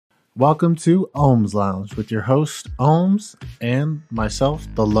Welcome to Ohms Lounge with your host, Ohms, and myself,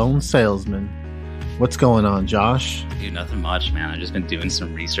 the lone salesman. What's going on, Josh? Dude, nothing much, man. I've just been doing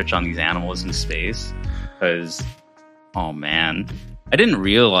some research on these animals in space because, oh man, I didn't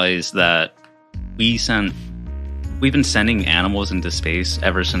realize that we've been sending animals into space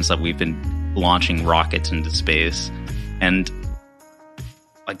ever since that we've been launching rockets into space, and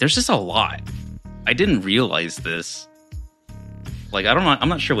like, there's just a lot. I didn't realize this. Like, I don't know. I'm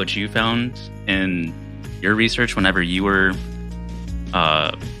not sure what you found in your research whenever you were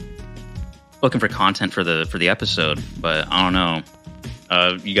looking for content for the episode, but I don't know.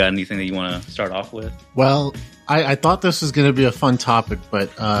 You got anything that you want to start off with? Well, I thought this was going to be a fun topic,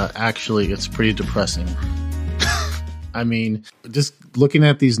 but actually, it's pretty depressing. I mean, just looking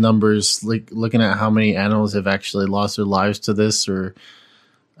at these numbers, like looking at how many animals have actually lost their lives to this, or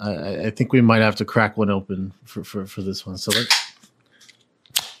I think we might have to crack one open for this one. So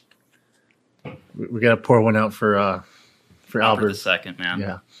we got to pour one out for Albert the second, man.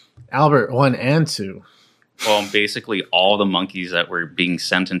 Yeah, Albert 1 and 2. Well, basically all the monkeys that were being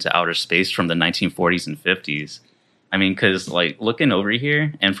sent into outer space from the 1940s and 50s. I mean, because like looking over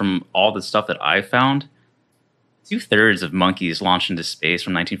here, and from all the stuff that I found, 2/3 of monkeys launched into space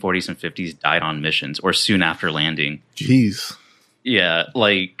from 1940s and 50s died on missions or soon after landing. Jeez. Yeah,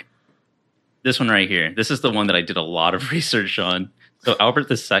 like this one right here. This is the one that I did a lot of research on. So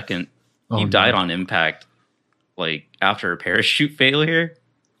Albert II, he died on impact, like after a parachute failure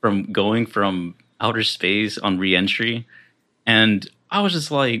from going from outer space on re-entry. And I was just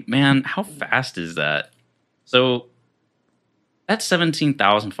like, man, how fast is that? So that's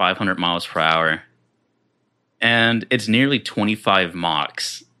 17,500 miles per hour. And it's nearly 25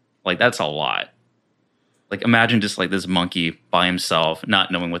 Machs. Like, that's a lot. Like, imagine just like this monkey by himself,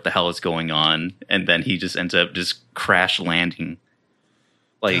 not knowing what the hell is going on. And then he just ends up just crash landing.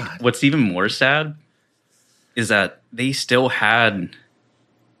 Like, God. What's even more sad is that they still had,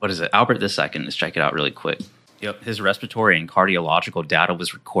 what is it? Albert II. Let's check it out really quick. Yep. His respiratory and cardiological data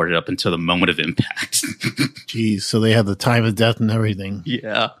was recorded up until the moment of impact. Jeez. So they had the time of death and everything.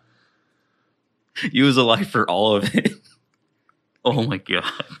 Yeah. He was alive for all of it. Oh my God.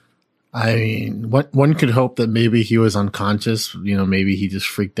 I mean, one could hope that maybe he was unconscious. You know, maybe he just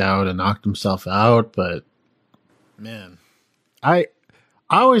freaked out and knocked himself out. But man, I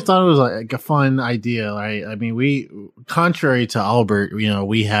always thought it was like a fun idea. I mean, contrary to Albert, you know,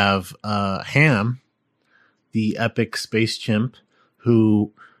 we have Ham, the epic space chimp,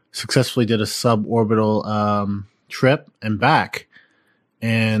 who successfully did a suborbital trip and back.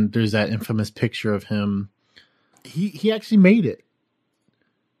 And there's that infamous picture of him. He actually made it.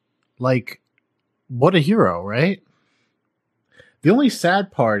 Like, what a hero, right? The only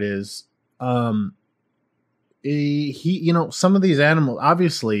sad part is, you know, some of these animals,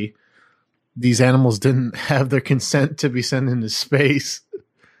 obviously, these animals didn't have their consent to be sent into space.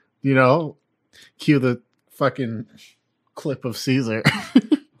 You know, cue the fucking clip of Caesar.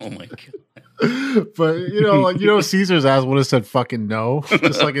 Oh my God. But Caesar's ass would have said fucking no,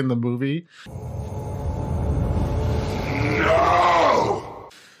 just like in the movie.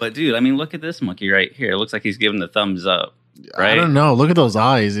 But dude, I mean, look at this monkey right here. It looks like he's giving the thumbs up. Right? I don't know. Look at those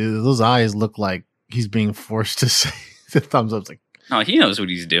eyes. Those eyes look like he's being forced to say the thumbs up. It's like, no, he knows what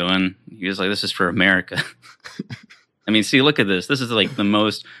he's doing. He was like, "This is for America." I mean, see, look at this. This is like the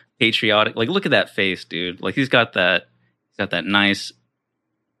most patriotic. Like, look at that face, dude. Like, he's got that nice.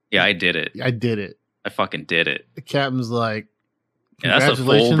 Yeah, I did it. I did it. I fucking did it. The captain's like, yeah, that's a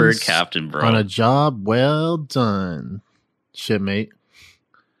full bird captain, bro. On a job well done, shipmate.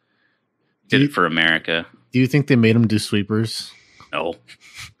 Did it for America. Do you think they made him do sweepers? No.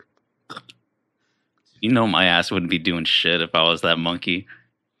 You know my ass wouldn't be doing shit if I was that monkey.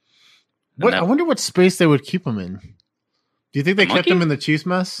 I wonder what space they would keep him in. Do you think they kept him in the chief's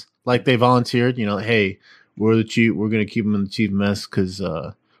mess? Like they volunteered, you know, hey, we're the chief, we're going to keep him in the chief mess because,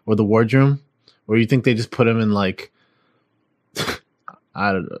 or the wardroom? Or you think they just put him in like,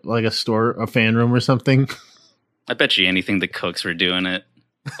 I don't know, like a fan room or something? I bet you anything the cooks were doing it.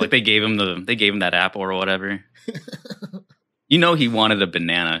 Like they gave him that apple or whatever. You know he wanted a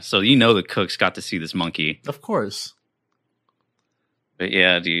banana, so you know the cooks got to see this monkey. Of course. But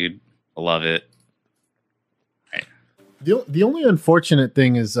yeah, dude, I love it. Right. The only unfortunate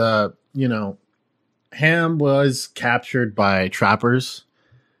thing is, you know, Ham was captured by trappers,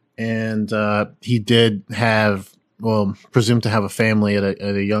 and he did have, well, presumed to have a family at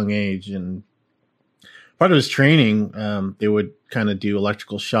a young age, and part of his training, they would kind of do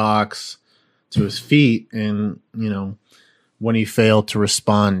electrical shocks to his feet, and you know, when he failed to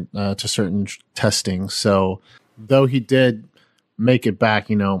respond to certain testing. So, though he did make it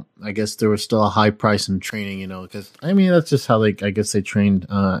back, I guess there was still a high price in training, because that's just how I guess they trained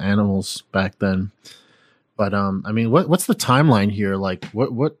animals back then. But what's the timeline here? Like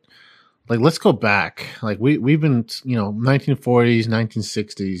what like let's go back. Like we've been 1940s,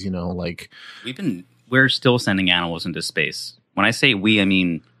 1960s, like we're still sending animals into space. When I say we, I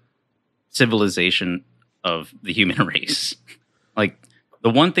mean civilization of the human race. Like the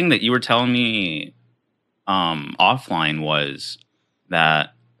one thing that you were telling me offline was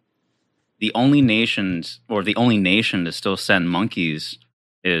that the only nation to still send monkeys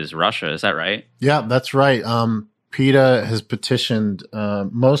is Russia. Is that right? Yeah, that's right. PETA has petitioned.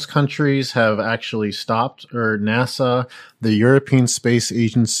 Most countries have actually stopped, or NASA, the European Space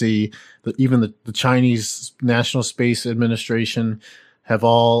Agency, even the Chinese National Space Administration have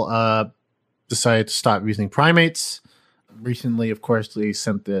all decided to stop using primates. Recently, of course, they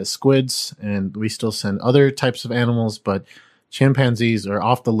sent the squids, and we still send other types of animals, but chimpanzees are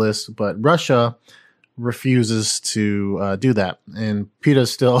off the list. But Russia refuses to do that, and PETA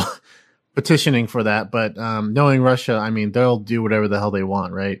is still petitioning for that. But knowing Russia, they'll do whatever the hell they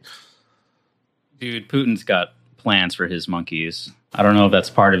want, right? Dude, Putin's got plans for his monkeys. I don't know if that's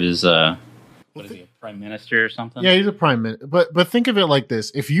part of his what is he, a prime minister or something? Yeah, he's a prime minister. But think of it like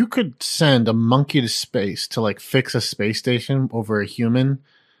this: if you could send a monkey to space to like fix a space station over a human,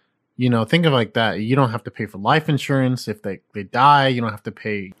 think of it like that. You don't have to pay for life insurance. If they die, you don't have to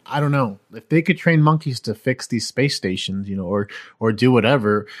pay. I don't know. If they could train monkeys to fix these space stations, or do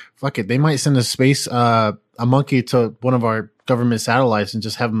whatever, fuck it. They might send a monkey to one of our government satellites and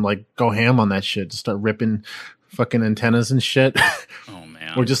just have them like go ham on that shit, to start ripping fucking antennas and shit. Oh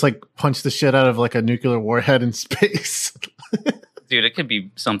man. Or just like punch the shit out of like a nuclear warhead in space. Dude, it could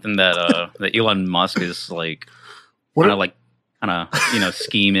be something that that Elon Musk is like kind of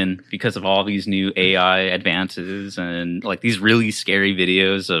scheming because of all these new AI advances and like these really scary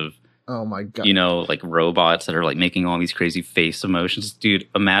videos of, oh my god, like robots that are like making all these crazy face emotions. Dude,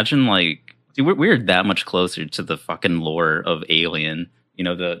 imagine we're that much closer to the fucking lore of Alien.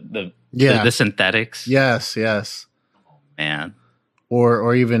 The synthetics. Yes. Oh, man.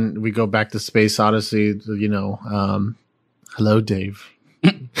 Or even we go back to Space Odyssey. Hello, Dave.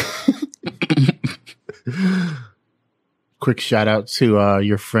 Quick shout out to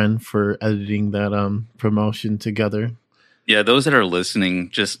your friend for editing that promotion together. Yeah, those that are listening,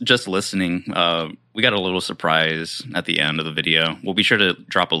 just listening, we got a little surprise at the end of the video. We'll be sure to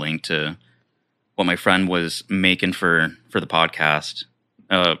drop a link to what my friend was making for the podcast.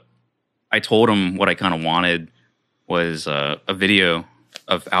 I told him what I kind of wanted was a video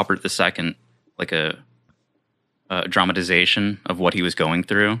of Albert II, like a dramatization of what he was going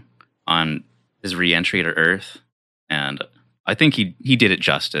through on his re-entry to Earth. And I think he did it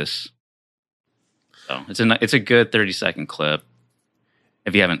justice. So it's a good 30-second clip.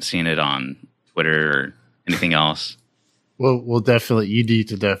 If you haven't seen it on Twitter or anything else, we'll definitely, you need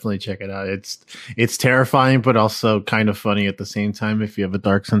to definitely check it out. It's terrifying, but also kind of funny at the same time. If you have a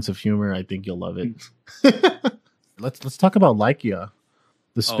dark sense of humor, I think you'll love it. Let's talk about Laika,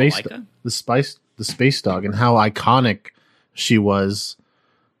 the space dog, and how iconic she was.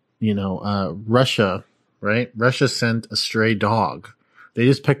 Russia. Right? Russia sent a stray dog. They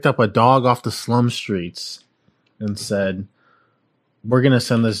just picked up a dog off the slum streets and said, we're going to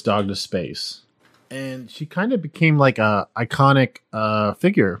send this dog to space. And she kind of became like a iconic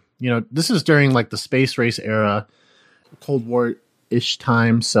figure. This is during like the space race era, Cold War-ish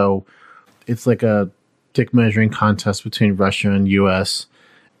time. So it's like a dick measuring contest between Russia and US.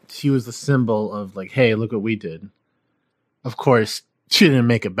 She was the symbol of like, hey, look what we did. Of course, she didn't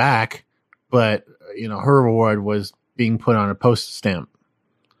make it back, but her reward was being put on a postage stamp.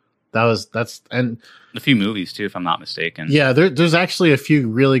 And a few movies too, if I'm not mistaken. Yeah, there's actually a few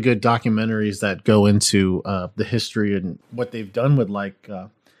really good documentaries that go into the history and what they've done with Laika.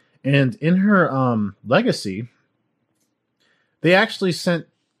 And in her legacy, they actually sent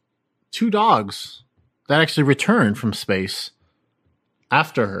 2 dogs that actually returned from space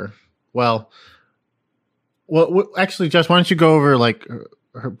after her. Well, actually, Josh, why don't you go over like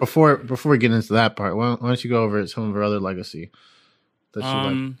before we get into that part? Why don't you go over some of her other legacy that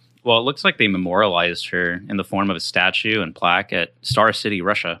she Well, it looks like they memorialized her in the form of a statue and plaque at Star City,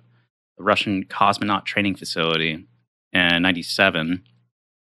 Russia, the Russian cosmonaut training facility, in 97.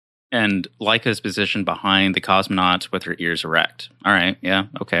 And Laika is positioned behind the cosmonauts with her ears erect. All right, yeah,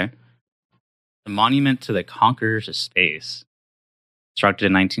 okay. The monument to the conquerors of space, constructed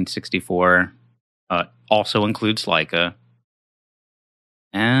in 1964, also includes Laika.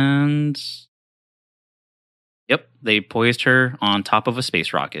 And yep, they poised her on top of a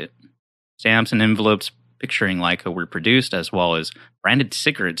space rocket. Stamps and envelopes picturing Laika were produced, as well as branded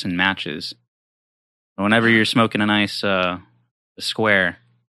cigarettes and matches. Whenever you're smoking a nice square,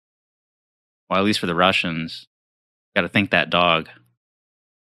 well, at least for the Russians, got to thank that dog.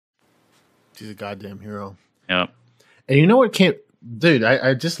 He's a goddamn hero. Yep. And you know what can't... Dude,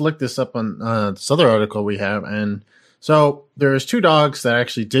 I just looked this up on this other article we have, and so there's 2 dogs that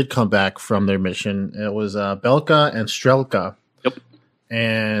actually did come back from their mission. It was Belka and Strelka. Yep.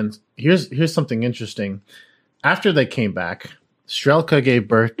 And here's something interesting. After they came back, Strelka gave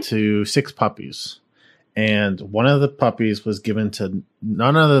birth to 6 puppies. And one of the puppies was given to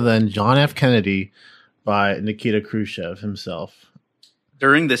none other than John F. Kennedy by Nikita Khrushchev himself.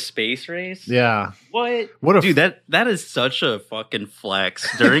 During the space race? Yeah. What? Dude, that is such a fucking flex.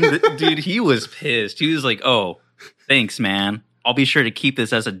 Dude, he was pissed. He was like, "Oh, thanks, man. I'll be sure to keep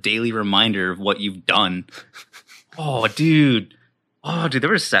this as a daily reminder of what you've done." Oh, dude.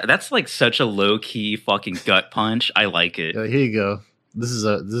 That's like such a low key fucking gut punch. I like it. Yeah, here you go. This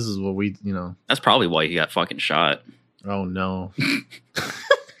is what we, That's probably why he got fucking shot. Oh no.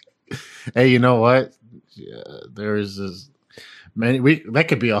 Hey, you know what? Yeah, there is this that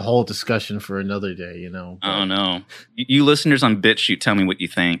could be a whole discussion for another day, I don't know. You listeners on BitChute, tell me what you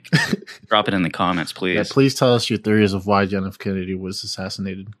think. Drop it in the comments, please. Yeah, please tell us your theories of why John F. Kennedy was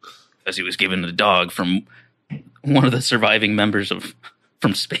assassinated. Because he was given a dog from one of the surviving members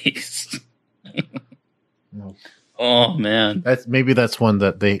from space. Oh man, that's one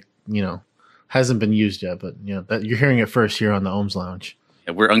that they hasn't been used yet, but that you're hearing it first here on the Ohms Lounge.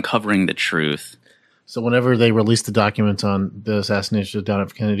 Yeah, we're uncovering the truth. So whenever they released the documents on the assassination of John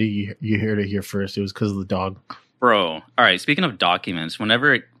F. Kennedy, you heard it here first. It was because of the dog. Bro, all right. Speaking of documents,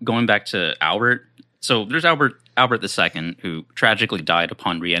 going back to Albert, so there's Albert II, who tragically died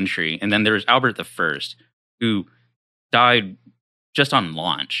upon re-entry, and then there's Albert I, who died just on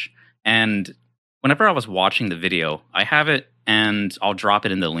launch. And whenever I was watching the video, I have it, and I'll drop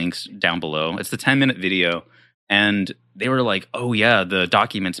it in the links down below. It's the 10-minute video, and they were like, "Oh yeah, the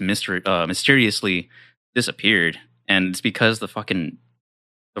documents mysteriously disappeared, and it's because the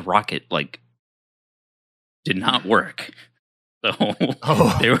rocket did not work." So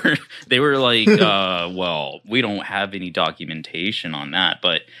they were like, "Well, we don't have any documentation on that,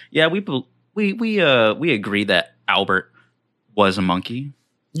 but yeah, we agree that Albert was a monkey."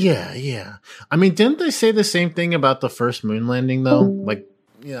 Yeah. I mean, didn't they say the same thing about the first moon landing though?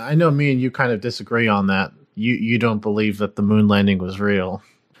 I know me and you kind of disagree on that. You don't believe that the moon landing was real.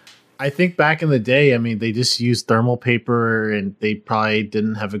 I think back in the day, I mean, they just used thermal paper and they probably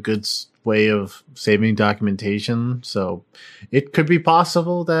didn't have a good way of saving documentation. So it could be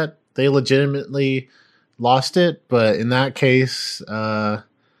possible that they legitimately lost it. But in that case, were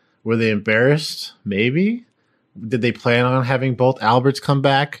they embarrassed? Maybe. Did they plan on having both Alberts come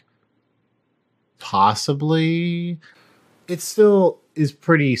back? Possibly. It still is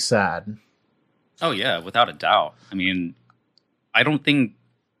pretty sad. Oh, yeah, without a doubt. I mean, I don't think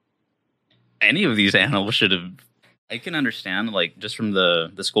any of these animals should have... I can understand, just from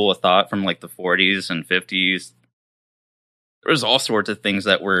the school of thought from, the 40s and 50s. There was all sorts of things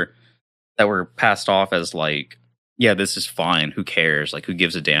that were passed off as, yeah, this is fine. Who cares? Who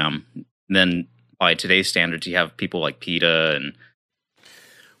gives a damn? And then by today's standards, you have people like PETA and...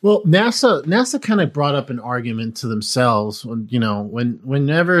 Well, NASA kind of brought up an argument to themselves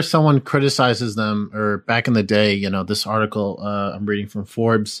whenever someone criticizes them, or back in the day, this article I'm reading from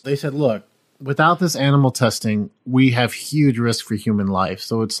Forbes, they said, look, without this animal testing, we have huge risk for human life.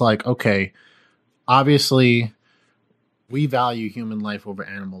 So it's okay, obviously we value human life over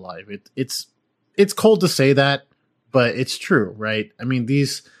animal life. It's cold to say that, but it's true, right? I mean,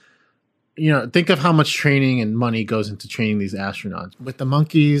 these... think of how much training and money goes into training these astronauts. With the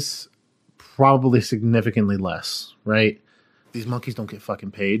monkeys, probably significantly less, right? These monkeys don't get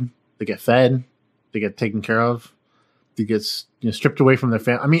fucking paid. They get fed. They get taken care of. They get stripped away from their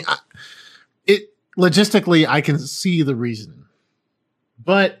family. I mean, logistically, I can see the reason.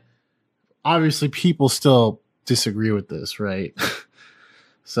 But obviously, people still disagree with this, right?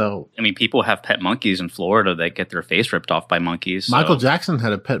 So, I mean, people have pet monkeys in Florida that get their face ripped off by monkeys. Michael Jackson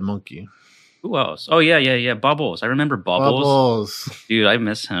had a pet monkey. Who else? Oh, yeah. Bubbles. I remember Bubbles. Dude, I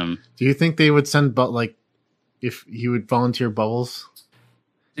miss him. Do you think they would send, if he would volunteer Bubbles?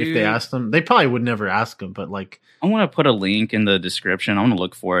 Dude, if they asked him? They probably would never ask him, but I want to put a link in the description. I want to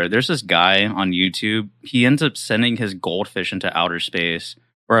look for it. There's this guy on YouTube. He ends up sending his goldfish into outer space,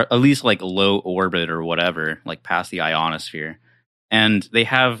 or at least low orbit or whatever, past the ionosphere. And they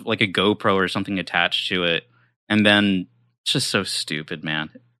have a GoPro or something attached to it. And then it's just so stupid,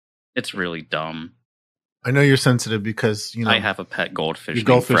 man. It's really dumb. I know you're sensitive because, I have a pet goldfish. Your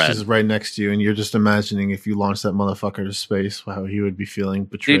goldfish is right next to you, and you're just imagining if you launched that motherfucker to space, how he would be feeling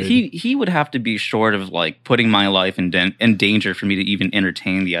betrayed. Dude, he would have to be short of like putting my life in danger for me to even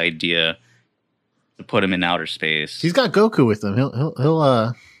entertain the idea to put him in outer space. He's got Goku with him.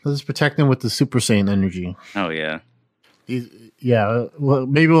 He'll just protect him with the Super Saiyan energy. Oh yeah. Well,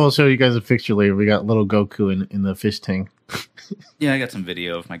 maybe we'll show you guys a picture later. We got little Goku in the fish tank. Yeah, I got some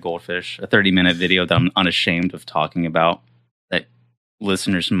video of my goldfish, a 30-minute video that I'm unashamed of talking about that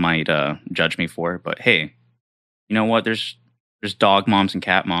listeners might judge me for. But hey, you know what? There's dog moms and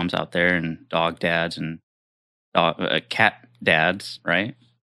cat moms out there, and dog dads and cat dads, right?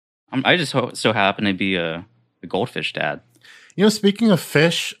 I just so happen to be a goldfish dad. You know, speaking of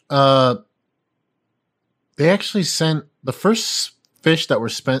fish, they actually sent the first fish that were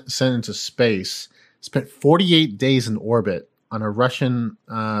sent into space. Spent 48 days in orbit on a Russian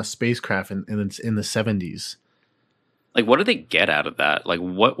spacecraft in the 70s. Like, what do they get out of that? Like,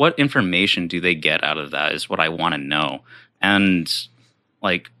 what information do they get out of that is what I want to know. And,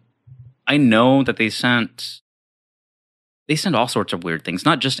 like, I know that they sent all sorts of weird things,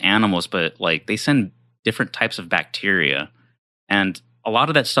 not just animals, but, like, they send different types of bacteria. And a lot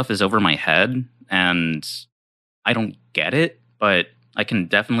of that stuff is over my head, and I don't get it, but I can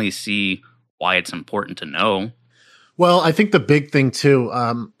definitely see why it's important to know. Well, I think the big thing too,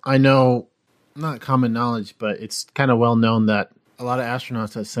 I know, not common knowledge, but it's kind of well known that a lot of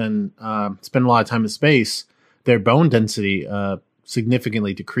astronauts that spend a lot of time in space, their bone density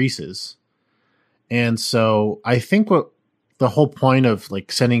significantly decreases. And so I think what the whole point of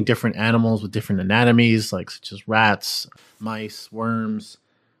like sending different animals with different anatomies, like such as rats, mice, worms,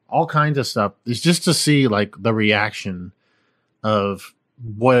 all kinds of stuff, is just to see like the reaction of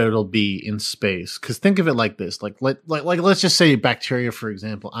what it'll be in space. Because think of it like this, like let's just say bacteria, for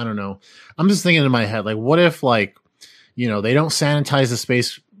example. I don't know. I'm just thinking in my head, like, what if, like, you know, they don't sanitize the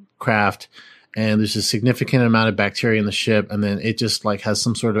spacecraft, and there's a significant amount of bacteria in the ship, and then it just like has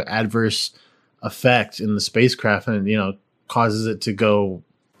some sort of adverse effect in the spacecraft, and you know, causes it to go.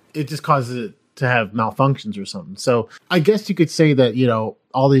 It just causes it to have malfunctions or something. So I guess you could say that, you know,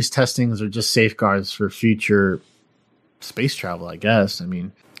 all these testings are just safeguards for future space travel, I guess. I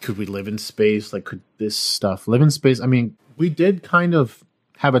mean, could we live in space? Like, could this stuff live in space? I mean, we did kind of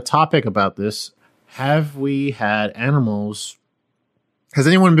have a topic about this. Have we had animals? Has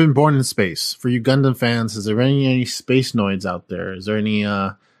anyone been born in space? For you Gundam fans, is there any space noids out there? Is there any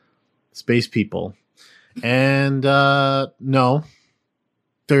space people? And no.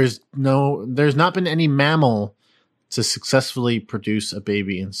 There's not been any mammal to successfully produce a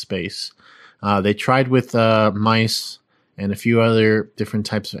baby in space. They tried with mice and a few other different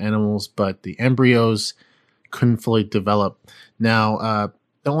types of animals, but the embryos couldn't fully develop. Now,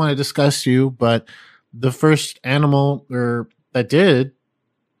 don't want to discuss you, but the first animal that did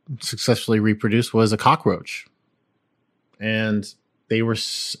successfully reproduce was a cockroach. And they were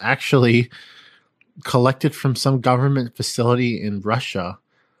actually collected from some government facility in Russia.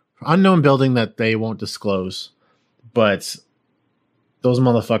 Unknown building that they won't disclose. But those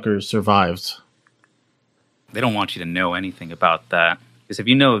motherfuckers survived. They don't want you to know anything about that. Because if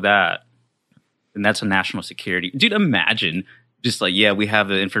you know that, then that's a national security. Dude, imagine just like, yeah, we have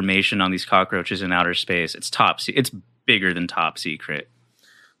the information on these cockroaches in outer space. It's it's bigger than top secret.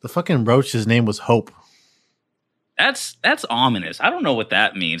 The fucking roach's name was Hope. That's ominous. I don't know what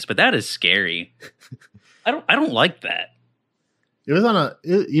that means, but that is scary. I don't like that. It was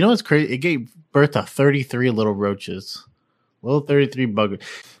you know, it's crazy. It gave birth to 33 little roaches. Little 33 bugger.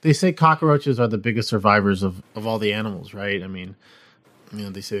 They say cockroaches are the biggest survivors of all the animals, right? I mean, you know,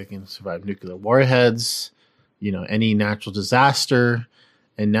 they say they can survive nuclear warheads, you know, any natural disaster.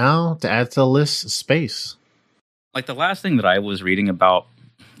 And now, to add to the list, space. Like, the last thing that I was reading about,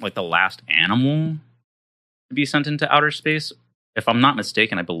 like, the last animal to be sent into outer space, if I'm not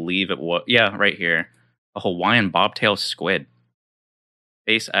mistaken, I believe it was, yeah, right here, a Hawaiian bobtail squid.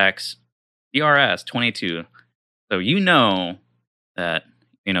 SpaceX DRS-22. So you know that,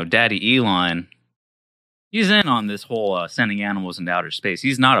 you know, Daddy Elon, he's in on this whole sending animals into outer space.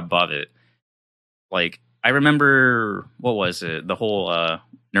 He's not above it. Like, I remember, what was it? The whole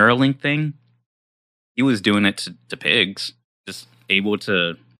Neuralink thing. He was doing it to pigs, just able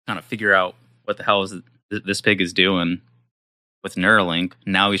to kind of figure out what the hell is this pig is doing with Neuralink.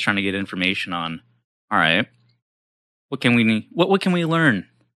 Now he's trying to get information on, all right, what can we learn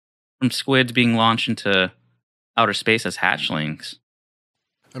from squids being launched into outer space as hatchlings?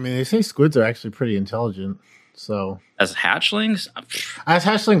 I mean, they say squids are actually pretty intelligent. So as hatchlings,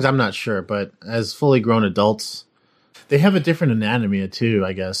 I'm not sure, but as fully grown adults, they have a different anatomy too,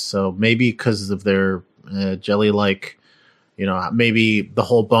 I guess. So maybe because of their jelly-like. Maybe the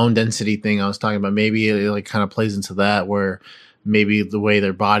whole bone density thing I was talking about, maybe it like kind of plays into that, where maybe the way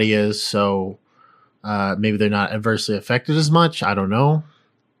their body is, so maybe they're not adversely affected as much. I don't know.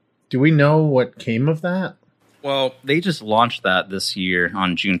 Do we know what came of that? Well, they just launched that this year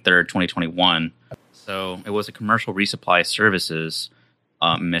on June 3rd, 2021. So it was a commercial resupply services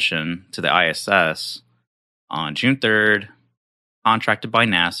mission to the ISS on June 3rd, contracted by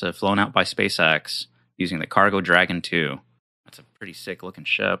NASA, flown out by SpaceX using the Cargo Dragon 2. That's a pretty sick looking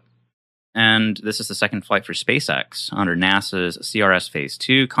ship. And this is the second flight for SpaceX under NASA's CRS Phase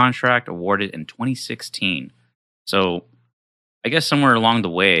 2 contract awarded in 2016. So I guess somewhere along the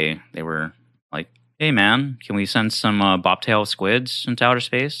way, they were like, hey man, can we send some bobtail squids into outer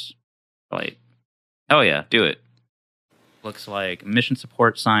space? Like, hell yeah, do it. Looks like mission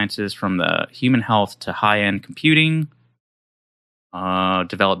support sciences from the human health to high-end computing,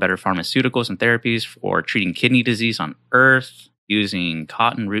 develop better pharmaceuticals and therapies for treating kidney disease on Earth, using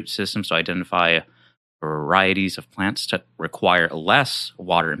cotton root systems to identify varieties of plants to require less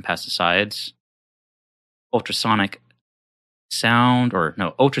water and pesticides, ultrasound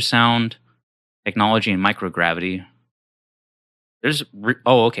technology and microgravity.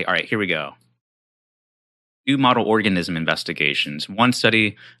 All right, here we go. 2 model organism investigations. One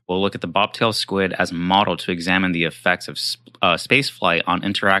study will look at the bobtail squid as a model to examine the effects of spaceflight on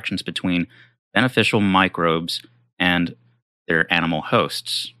interactions between beneficial microbes and their animal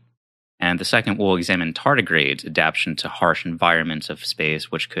hosts. And the second will examine tardigrades' adaptation to harsh environments of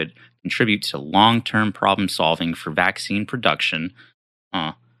space, which could contribute to long-term problem solving for vaccine production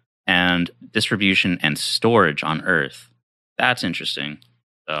and distribution and storage on Earth. That's interesting.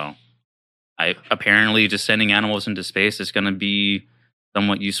 So apparently just sending animals into space is going to be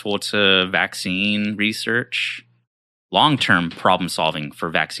somewhat useful to vaccine research, long-term problem solving for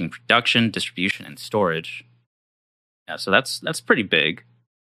vaccine production, distribution, and storage. Yeah, so that's pretty big.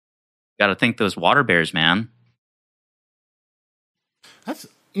 Got to think those water bears, man. That's,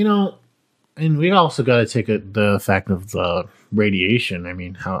 and we also got to take the fact of the radiation. I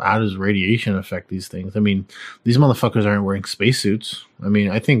mean, how does radiation affect these things? I mean, these motherfuckers aren't wearing spacesuits. I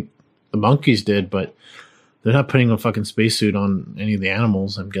mean, I think the monkeys did, but they're not putting a fucking spacesuit on any of the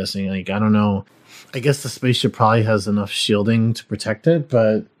animals, I'm guessing. Like, I don't know. I guess the spaceship probably has enough shielding to protect it,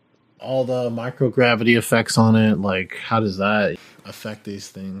 but all the microgravity effects on it, like, how does that affect these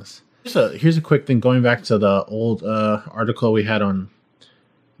things? Here's a quick thing, going back to the old article we had on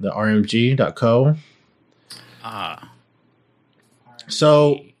the rmg.co.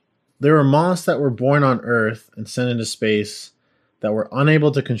 So there were moths that were born on Earth and sent into space that were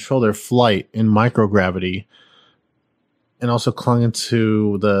unable to control their flight in microgravity and also clung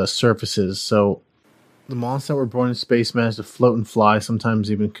into the surfaces. So the moths that were born in space managed to float and fly,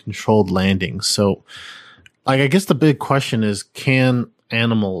 sometimes even controlled landings. So, like, I guess the big question is, can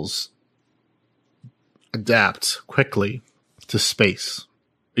animals adapt quickly to space?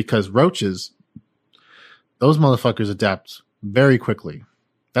 Because roaches, those motherfuckers adapt very quickly.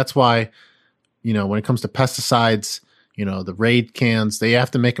 That's why, when it comes to pesticides, the raid cans, they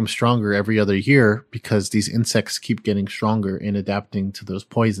have to make them stronger every other year because these insects keep getting stronger in adapting to those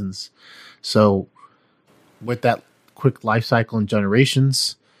poisons. So with that quick life cycle and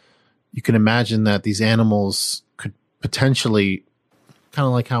generations, you can imagine that these animals could potentially, kind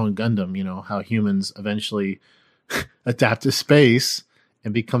of like how in Gundam, how humans eventually adapt to space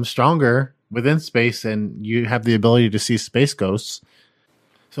and become stronger within space, and you have the ability to see space ghosts.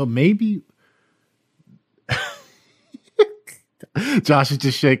 So maybe Josh is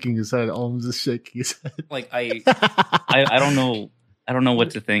just shaking his head. Ohms is shaking his head. Like I don't know. I don't know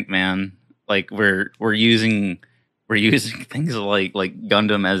what to think, man. Like we're using things like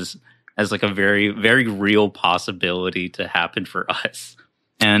Gundam as like a very, very real possibility to happen for us.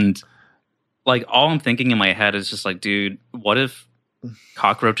 And like all I'm thinking in my head is just like, dude, what if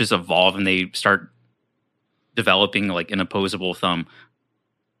cockroaches evolve and they start developing like an opposable thumb?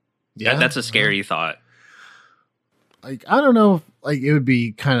 Yeah, that's a scary thought. Like, I don't know, like it would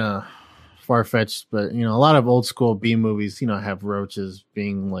be kind of far-fetched, but a lot of old school B movies, have roaches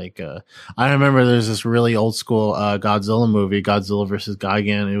being like I remember there's this really old school Godzilla movie, Godzilla versus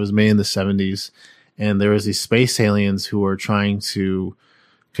Gigan. It was made in the 70s, and there was these space aliens who were trying to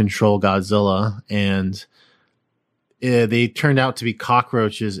control Godzilla, and they turned out to be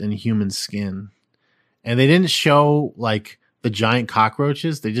cockroaches in human skin. And they didn't show like the giant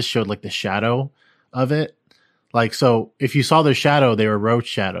cockroaches, they just showed like the shadow of it. Like, so if you saw their shadow, they were roach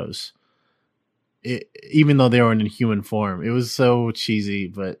shadows, even though they were in human form. It was so cheesy,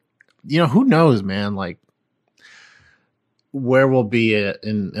 but who knows, man? Like, where we'll be at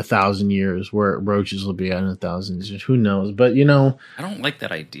in 1,000 years, where roaches will be at in 1,000 years. Who knows? But, you know, I don't like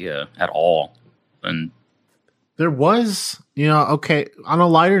that idea at all. And there was, you know, okay, on a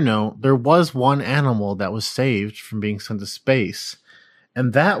lighter note, there was one animal that was saved from being sent to space,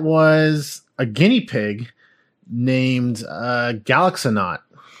 and that was a guinea pig named Galaxonaut.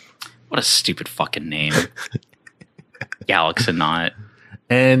 what a stupid fucking name. Galaxonaut.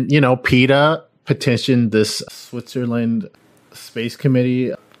 And, you know, PETA petitioned this Switzerland space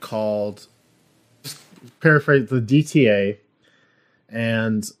committee called, paraphrase, the DTA.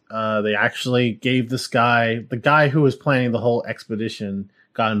 And they actually gave this guy, the guy who was planning the whole expedition,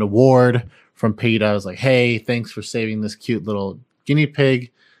 got an award from PETA. I was like, hey, thanks for saving this cute little guinea pig.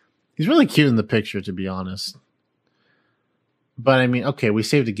 He's really cute in the picture, to be honest. But I mean, okay, we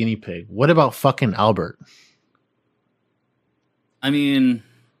saved a guinea pig. What about fucking Albert? I mean,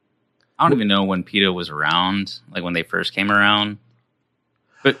 I don't even know when PETA was around, like when they first came around.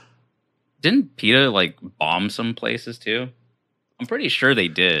 But didn't PETA like bomb some places too? I'm pretty sure they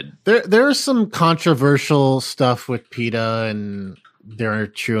did. There's some controversial stuff with PETA and their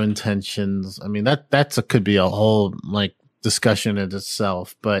true intentions. I mean, could be a whole like discussion in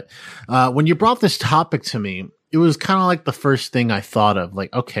itself. But when you brought this topic to me, it was kind of like the first thing I thought of.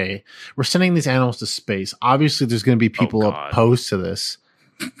 Like, okay, we're sending these animals to space. Obviously, there's going to be people opposed to this.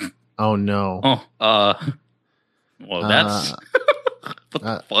 Oh no. Well, that's what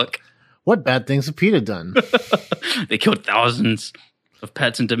the fuck. What bad things have PETA done? They killed thousands of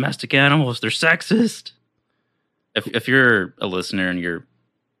pets and domestic animals. They're sexist. If you're a listener and you're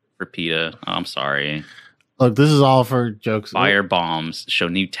for PETA, I'm sorry. Look, this is all for jokes. Fire bombs show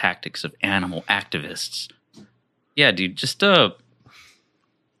new tactics of animal activists. Yeah, dude, just I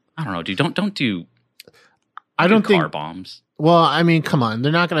don't know, dude. Don't do. I don't think car bombs. Well, I mean, come on.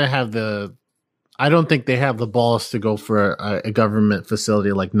 They're not going to have I don't think they have the balls to go for a government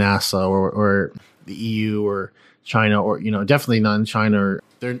facility like NASA or the EU or China, or, you know, definitely not in China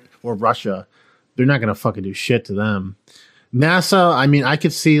or Russia. They're not going to fucking do shit to them. NASA, I mean, I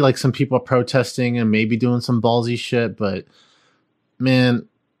could see like some people protesting and maybe doing some ballsy shit, but man,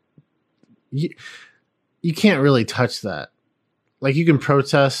 you can't really touch that. Like, you can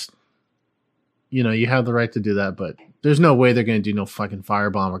protest, you know, you have the right to do that, but there's no way they're going to do no fucking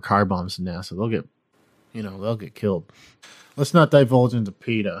firebomb or car bombs in NASA. They'll get killed. Let's not divulge into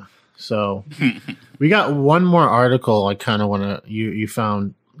PETA. So we got one more article I kind of want to, you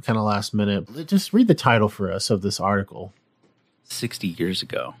found kind of last minute. Just read the title for us of this article. 60 years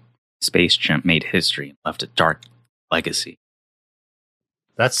ago, Space Chimp made history and left a dark legacy.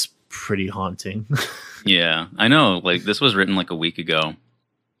 That's pretty haunting. Yeah, I know. Like, this was written like a week ago.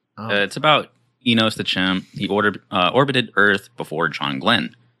 Oh. It's about Enos the chimp. He orbited Earth before John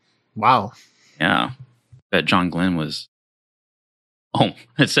Glenn. Wow. Yeah. But John Glenn was... Oh,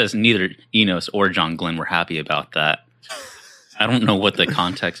 it says neither Enos or John Glenn were happy about that. I don't know what the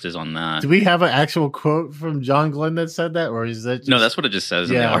context is on that. Do we have an actual quote from John Glenn that said that? Or is that just... No, that's what it just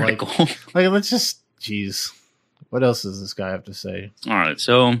says in the article. Let's just... Jeez. What else does this guy have to say? All right,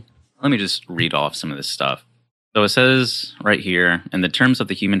 so let me just read off some of this stuff. So it says right here, in the terms of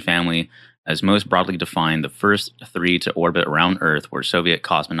the human family, as most broadly defined, the first three to orbit around Earth were Soviet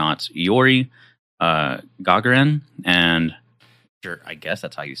cosmonauts Yuri Gagarin and, I guess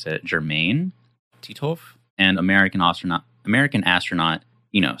that's how you say it, Germain Titov, and American astronaut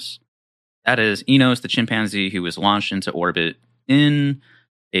Enos. That is, Enos, the chimpanzee who was launched into orbit in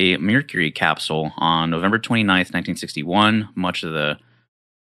a Mercury capsule on November 29th, 1961, much of the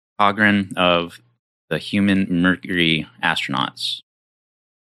Gagarin of the human Mercury astronauts.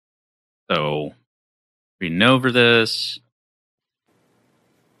 So, reading over this,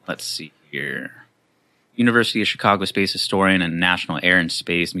 let's see here. University of Chicago space historian and National Air and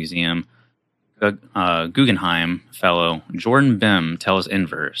Space Museum Guggenheim fellow Jordan Bim tells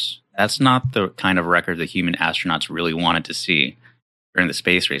Inverse, that's not the kind of record the human astronauts really wanted to see during the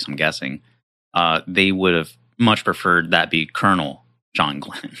space race, I'm guessing. They would have much preferred that be Colonel John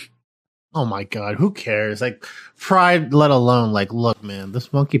Glenn. Oh my God, who cares? Like, pride, let alone, like, look, man,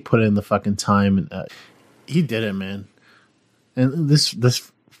 this monkey put in the fucking time, and he did it, man. And this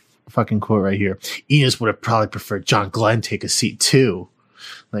fucking quote right here, Enos would have probably preferred John Glenn take a seat too.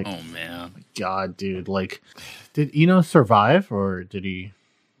 Like, oh man, God, dude, like, did Enos survive or did he?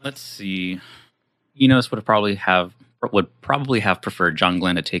 Let's see. Enos would probably have preferred John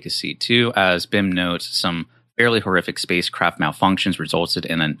Glenn to take a seat too. As Bim notes, some fairly horrific spacecraft malfunctions resulted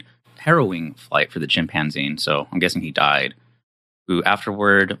in an harrowing flight for the chimpanzee, so I'm guessing he died, who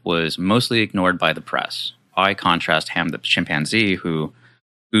afterward was mostly ignored by the press. By contrast, Ham the chimpanzee, who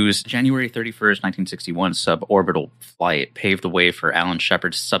whose January 31st, 1961 suborbital flight paved the way for Alan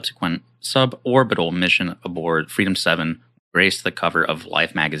Shepard's subsequent suborbital mission aboard Freedom 7, graced the cover of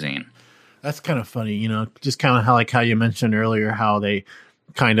Life magazine. That's kind of funny, you know, just kind of how you mentioned earlier, how they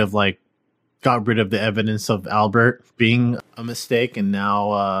kind of like got rid of the evidence of Albert being a mistake. And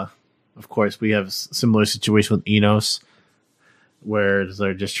now, of course, we have a similar situation with Enos, where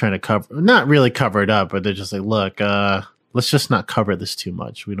they're just trying to not really cover it up, but they're just like, look, let's just not cover this too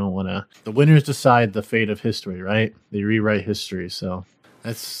much. We don't want to. The winners decide the fate of history, right? They rewrite history. So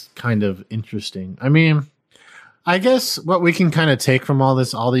that's kind of interesting. I mean, I guess what we can kind of take from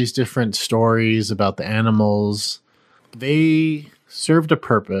all these different stories about the animals, they served a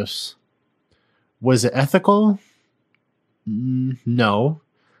purpose. Was it ethical? No.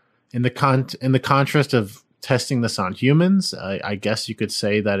 In the contrast of testing this on humans, I guess you could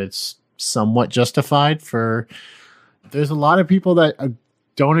say that it's somewhat justified. There's a lot of people that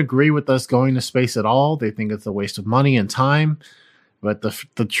don't agree with us going to space at all. They think it's a waste of money and time. But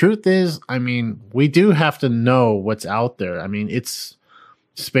the truth is, I mean, we do have to know what's out there. I mean,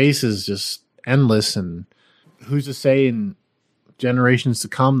 space is just endless, and who's to say in generations to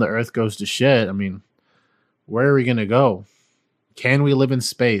come the Earth goes to shit? I mean, where are we gonna go? Can we live in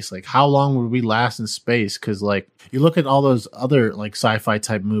space? Like, how long would we last in space? Because, like, you look at all those other, like, sci-fi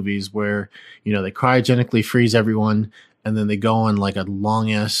type movies where, you know, they cryogenically freeze everyone and then they go on, like, a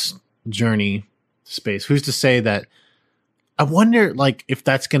long-ass journey to space. Who's to say that? I wonder, like, if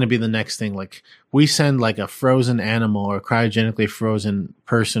that's going to be the next thing. Like, we send, like, a frozen animal or cryogenically frozen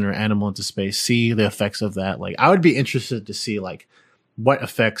person or animal into space, see the effects of that. Like, I would be interested to see, like, what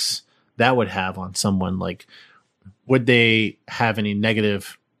effects that would have on someone. Like, would they have any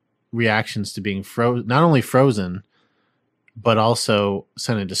negative reactions to being not only frozen, but also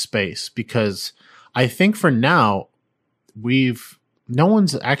sent into space? Because I think for now, no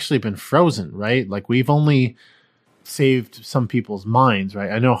one's actually been frozen, right? Like, we've only saved some people's minds,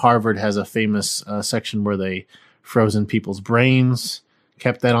 right? I know Harvard has a famous section where they frozen people's brains,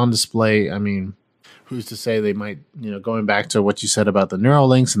 kept that on display. I mean, who's to say they might, you know, going back to what you said about the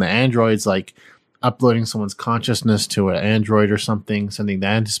Neuralinks and the androids, like, uploading someone's consciousness to an android or something, sending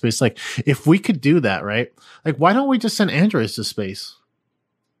that into space. Like, if we could do that, right? Like, why don't we just send androids to space?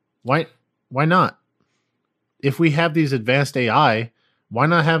 Why not? If we have these advanced AI, why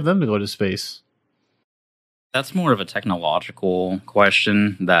not have them to go to space? That's more of a technological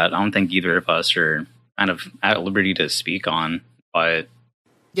question that I don't think either of us are kind of at liberty to speak on. But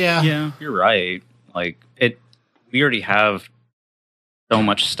yeah, you're right. Like, we already have so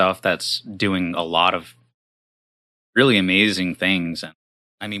much stuff that's doing a lot of really amazing things. And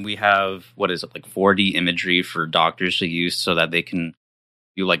I mean, we have, what is it, like 4D imagery for doctors to use so that they can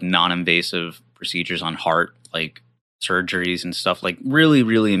do like non-invasive procedures on heart, like surgeries and stuff, like really,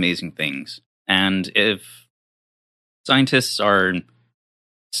 really amazing things. And if scientists are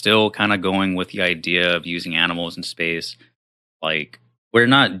still kind of going with the idea of using animals in space, like, we're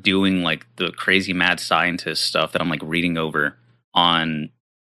not doing like the crazy mad scientist stuff that I'm like reading over on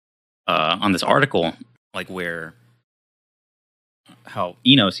this article, like where how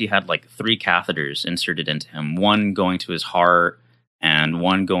Enos, he had like 3 catheters inserted into him, one going to his heart and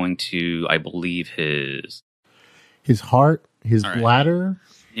one going to, I believe, his heart, his bladder.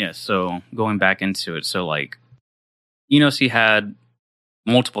 Yeah, so going back into it, so like Enos, he had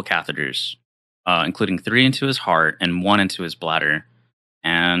multiple catheters, including 3 into his heart and 1 into his bladder,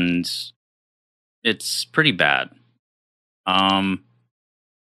 and it's pretty bad.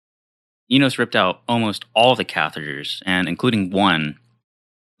 Enos ripped out almost all the catheters, and including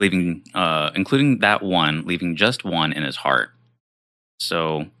leaving just one in his heart.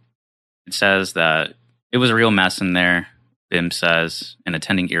 So it says that it was a real mess in there. Bim says an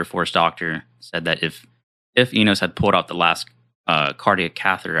attending Air Force doctor said that if Enos had pulled out the last cardiac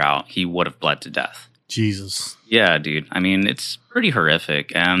catheter out, he would have bled to death. Jesus. Yeah, dude. I mean, it's pretty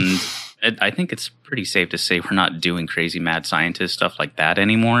horrific, and I think it's pretty safe to say we're not doing crazy mad scientist stuff like that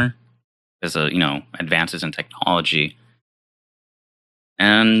anymore, as advances in technology.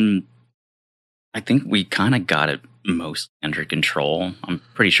 And I think we kind of got it mostly under control. I'm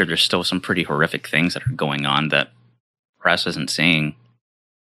pretty sure there's still some pretty horrific things that are going on that press isn't seeing.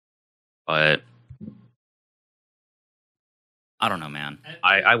 But I don't know, man.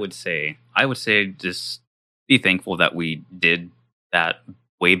 I would say just be thankful that we did that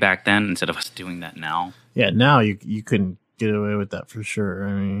way back then instead of us doing that now. Yeah, now you couldn't get away with that for sure.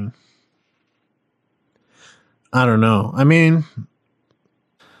 I mean, I don't know. I mean,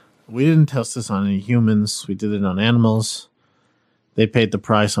 we didn't test this on any humans. We did it on animals. They paid the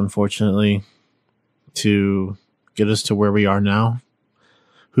price, unfortunately, to get us to where we are now.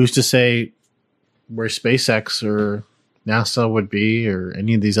 who's to say where SpaceX or NASA would be, or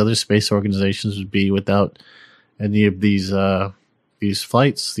any of these other space organizations would be without any of these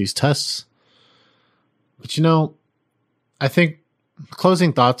flights, these tests. But I think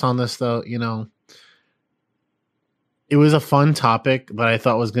closing thoughts on this, though, it was a fun topic that I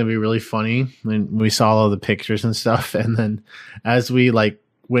thought was going to be really funny when we saw all the pictures and stuff. And then as we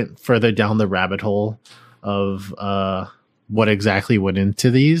went further down the rabbit hole of what exactly went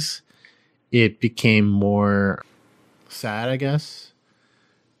into these, it became more sad, I guess.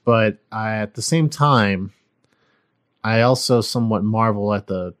 But at the same time, I also somewhat marvel at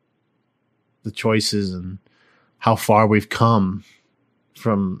the choices and how far we've come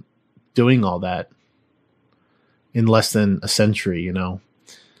from doing all that in less than a century,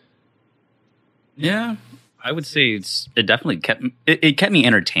 Yeah, I would say it definitely kept me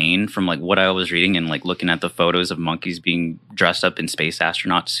entertained from what I was reading and looking at the photos of monkeys being dressed up in space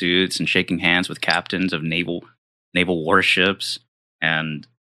astronaut suits and shaking hands with captains of naval warships, and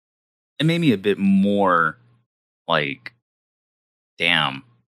it made me a bit more damn,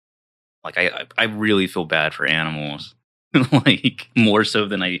 I really feel bad for animals. More so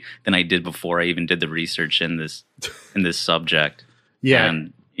than I did before I even did the research in this subject. Yeah.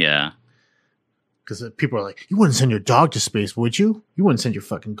 And yeah. Because people are like, you wouldn't send your dog to space, would you? You wouldn't send your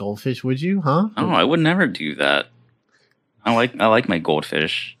fucking goldfish, would you? Huh? Oh, I would never do that. I like my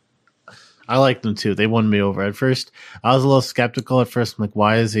goldfish. I like them too. They won me over. At first, I was a little skeptical at first. I'm like,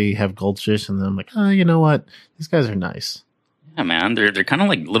 why does he have goldfish? And then I'm like, you know what? These guys are nice. Yeah, man. They're kind of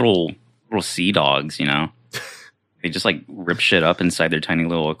like little sea dogs, They just rip shit up inside their tiny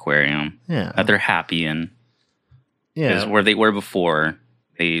little aquarium. Yeah. That they're happy in. Yeah. Because where they were before,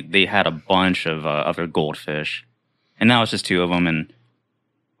 they had a bunch of other goldfish. And now it's just two of them and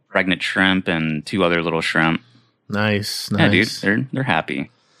pregnant shrimp and two other little shrimp. Nice. Yeah, dude. They're happy.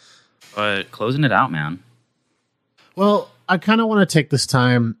 But closing it out, man. Well, I kind of want to take this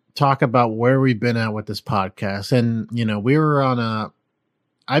time, talk about where we've been at with this podcast. And, we were on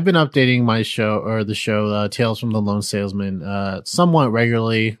I've been updating my show, or the show, Tales from the Lone Salesman, somewhat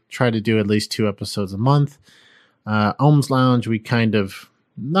regularly. Try to do at least 2 episodes a month. Ohms Lounge, we kind of,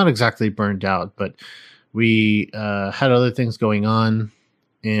 not exactly burned out, but we had other things going on,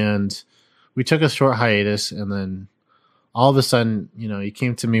 and we took a short hiatus, and then all of a sudden, he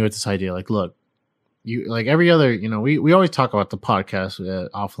came to me with this idea, look, you every other, we always talk about the podcast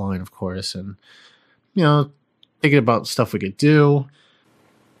offline, of course, and, thinking about stuff we could do.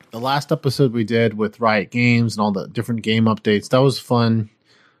 The last episode we did with Riot Games and all the different game updates, that was fun.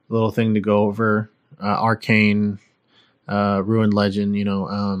 Little thing to go over. Arcane, Ruined Legend,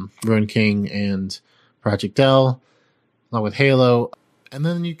 Ruined King, and Project L, along with Halo. And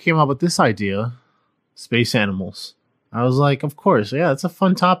then you came up with this idea, space animals. I was like, of course, yeah, it's a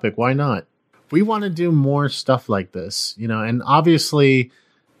fun topic. Why not? We want to do more stuff like this, and obviously,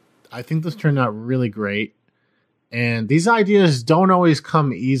 I think this turned out really great. And these ideas don't always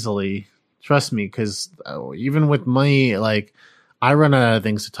come easily. Trust me, because even with money, I run out of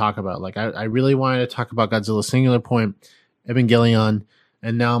things to talk about. I really wanted to talk about Godzilla Singular Point, Evangelion,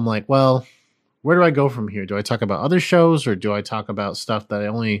 and now I'm like, well, where do I go from here? Do I talk about other shows, or do I talk about stuff that I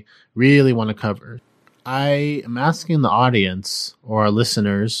only really want to cover? I am asking the audience, or our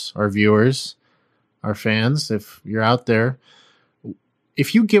listeners, our viewers, our fans, if you're out there,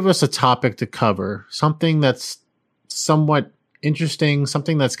 if you give us a topic to cover, something that's somewhat interesting,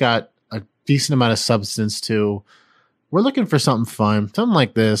 something that's got a decent amount of substance to, we're looking for something fun, something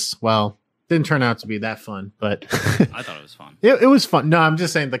like this. Well, didn't turn out to be that fun, but I thought it was fun. It was fun. No, I'm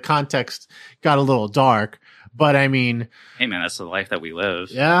just saying the context got a little dark, but I mean, hey man, that's the life that we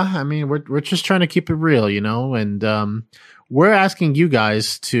live. Yeah, I mean, we're just trying to keep it real, and we're asking you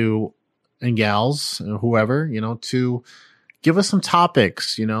guys to, and gals, whoever, to give us some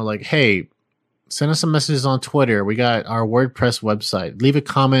topics, hey, send us some messages on Twitter. We got our WordPress website. Leave a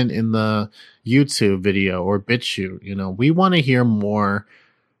comment in the YouTube video or BitChute. We want to hear more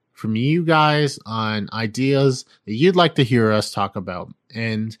from you guys on ideas that you'd like to hear us talk about.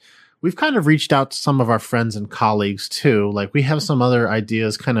 And we've kind of reached out to some of our friends and colleagues too. We have some other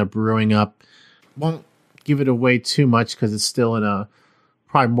ideas kind of brewing up. Won't give it away too much because it's still in a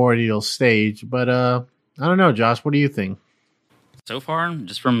primordial stage. But I don't know, Josh, what do you think? So far,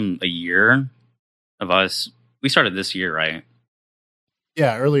 just from a year of us, we started this year, right?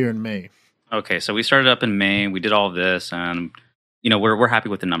 Yeah, earlier in May. Okay, so we started up in May. We did all of this, and we're happy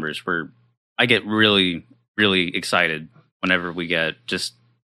with the numbers. I get really, really excited whenever we get just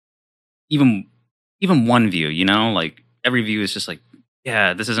even one view. Every view is just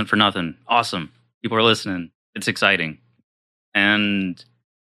yeah, this isn't for nothing. Awesome, people are listening. It's exciting, and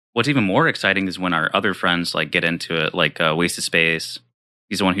what's even more exciting is when our other friends like get into it, like Wasted Space.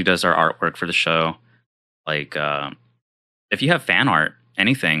 He's the one who does our artwork for the show. Like, if you have fan art,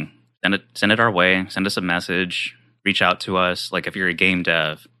 anything, send it our way. Send us a message. Reach out to us. Like, if you're a game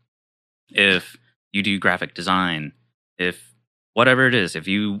dev, if you do graphic design, if whatever it is, if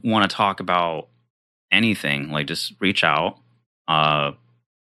you want to talk about anything, like, just reach out.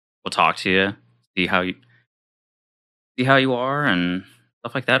 We'll talk to you, see how you are and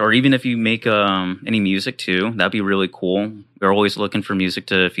stuff like that. Or even if you make any music too, that'd be really cool. We're always looking for music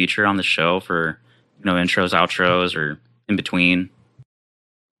to feature on the show for, intros, outros, or in between.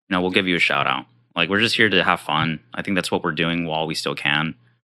 We'll give you a shout out. Like, we're just here to have fun. I think that's what we're doing while we still can.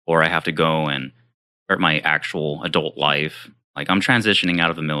 Or I have to go and start my actual adult life. Like, I'm transitioning out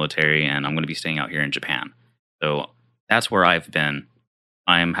of the military and I'm going to be staying out here in Japan. So that's where I've been.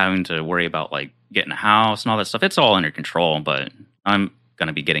 I'm having to worry about like getting a house and all that stuff. It's all under control, but I'm going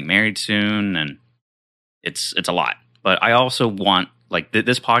to be getting married soon and it's a lot. But I also want like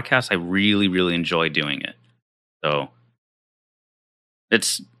this podcast. I really, really enjoy doing it. So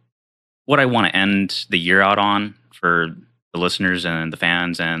it's what I want to end the year out on for the listeners and the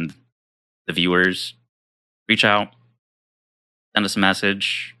fans and the viewers. Reach out, send us a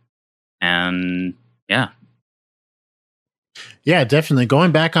message, and yeah. Yeah, definitely.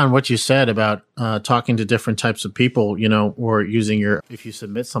 Going back on what you said about talking to different types of people, or using if you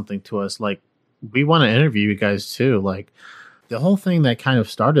submit something to us, like, we want to interview you guys too. Like, the whole thing that kind of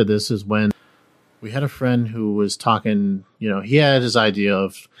started this is when we had a friend who was talking, he had his idea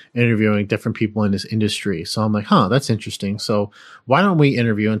of interviewing different people in this industry. So I'm like, that's interesting. So why don't we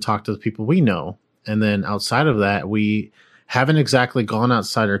interview and talk to the people we know? And then outside of that, we haven't exactly gone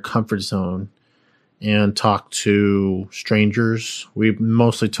outside our comfort zone and talk to strangers. We've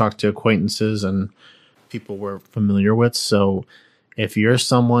mostly talked to acquaintances and people we're familiar with. So if you're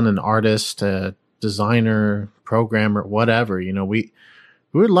someone, an artist, a designer, programmer, whatever, we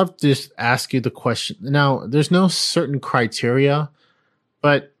would love to just ask you the question. Now, there's no certain criteria,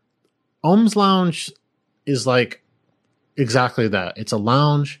 but Ohms Lounge is like exactly that. It's a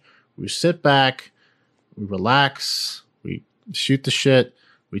lounge. We sit back, we relax, we shoot the shit,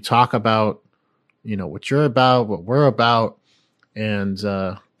 we talk about what you're about, what we're about, and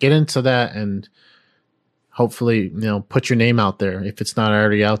get into that and hopefully, put your name out there. If it's not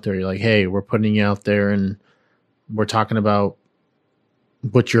already out there, you're like, hey, we're putting you out there and we're talking about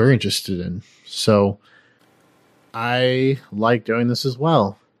what you're interested in. So I like doing this as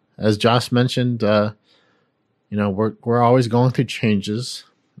well. As Josh mentioned, we're always going through changes.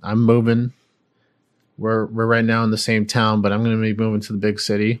 I'm moving. We're right now in the same town, but I'm going to be moving to the big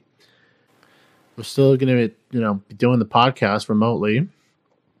city. We're still going to be doing the podcast remotely,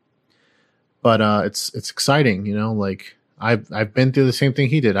 but it's exciting. Like I've been through the same thing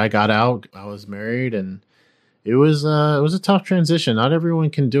he did. I got out, I was married, and it was a tough transition. Not everyone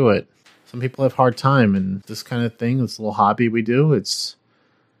can do it. Some people have a hard time, and this kind of thing, this little hobby we do, it's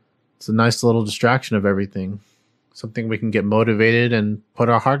a nice little distraction of everything. Something we can get motivated and put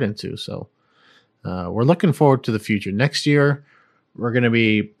our heart into. So we're looking forward to the future. Next year, we're going to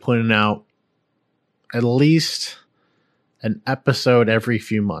be putting out at least an episode every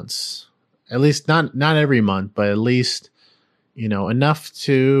few months. At least not every month, but at least, enough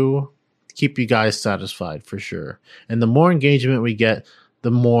to keep you guys satisfied for sure. And the more engagement we get,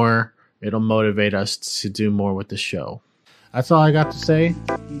 the more it'll motivate us to do more with the show. That's all I got to say.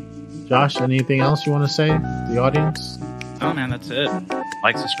 Josh, anything else you want to say to the audience? Oh man, that's it.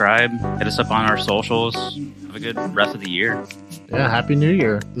 Like, subscribe, hit us up on our socials. Have a good rest of the year. Yeah, Happy New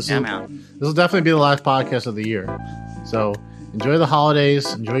Year. This will definitely be the last podcast of the year. So enjoy the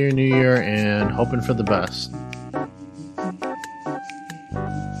holidays, enjoy your new year, and hoping for the best.